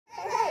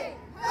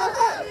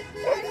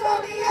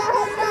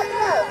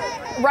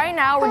right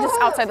now we're just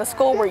outside the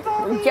school, we're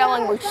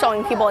yelling, we're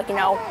showing people, like, you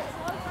know,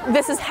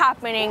 this is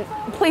happening,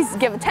 please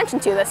give attention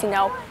to this, you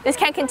know. This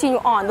can't continue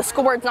on. The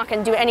school board's not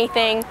going to do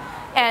anything,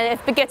 and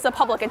if it gets the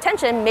public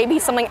attention, maybe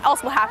something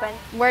else will happen.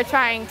 We're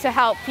trying to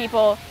help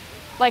people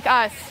like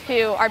us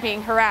who are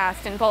being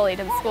harassed and bullied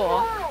in school.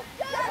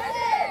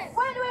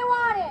 When do we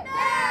want it?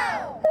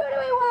 Now! Who do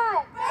we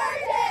want?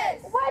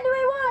 Burgess! When do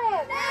we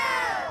want it?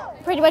 Now!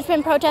 Pretty much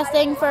been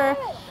protesting for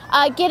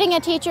getting a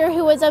teacher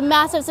who was a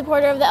massive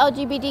supporter of the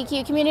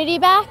LGBTQ community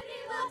back.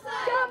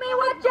 Show me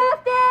what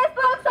justice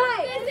looks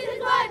like! This is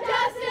what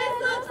justice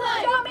looks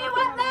like! Show me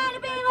what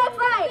Lenape looks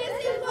like!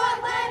 This is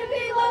what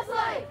Lenape looks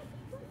like!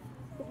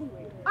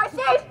 Our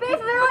safe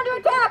spaces are under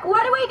attack!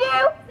 What do we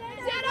do?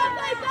 Stand up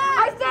like that!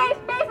 Our safe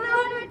spaces are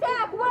under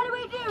attack! What do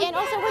we do? And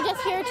also we're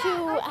just here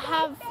to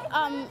have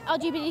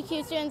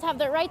LGBTQ students have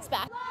their rights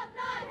back. Love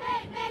not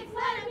hate makes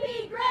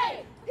Lenape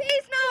great!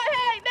 Peace not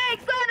hate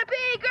makes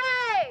Lenape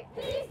great!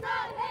 Peace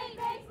not hate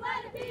makes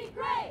Lenape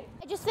great!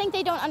 I just think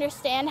they don't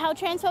understand how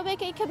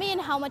transphobic it could be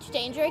and how much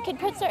danger it could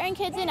put certain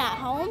kids in at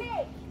home.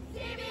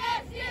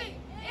 CBSC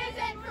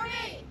isn't for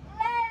me!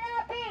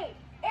 Lenape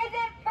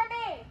isn't for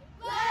me!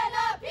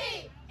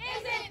 Lenape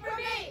isn't for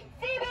me!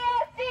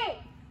 CBSC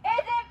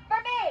isn't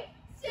for me!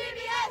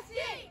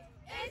 CBSC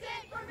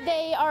isn't for me!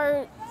 They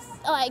are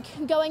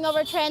like going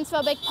over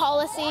transphobic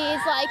policies,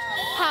 like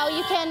how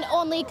you can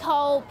only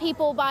call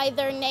people by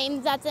their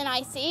names that's in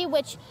IC,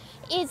 which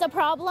is a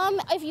problem.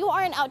 If you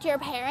aren't out to your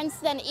parents,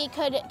 then it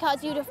could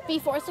cause you to be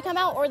forced to come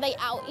out, or they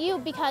out you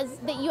because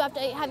you have to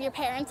have your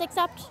parents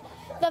accept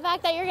the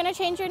fact that you're going to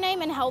change your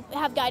name and help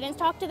have guidance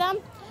talk to them.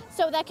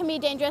 So that can be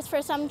dangerous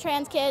for some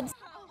trans kids.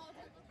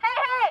 Hey,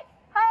 hey!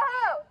 Ho,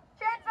 ho!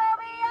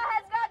 Transphobia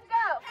has got to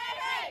go! Hey,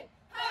 hey!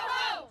 Ho,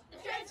 ho!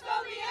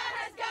 Transphobia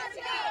has got to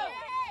go! Hey,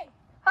 hey!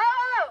 Ho,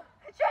 ho!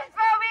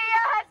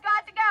 Transphobia has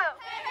got to go!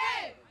 Hey,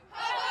 hey!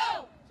 Ho,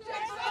 ho!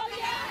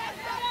 Transphobia has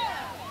got to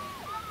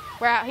go!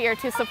 We're out here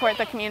to support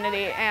the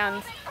community,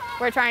 and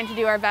we're trying to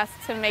do our best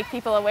to make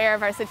people aware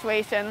of our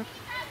situation.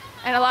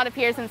 And a lot of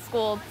peers in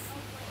schools,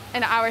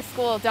 in our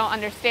school, don't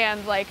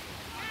understand like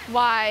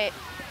why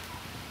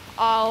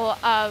all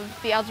of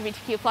the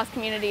LGBTQ+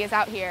 community is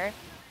out here.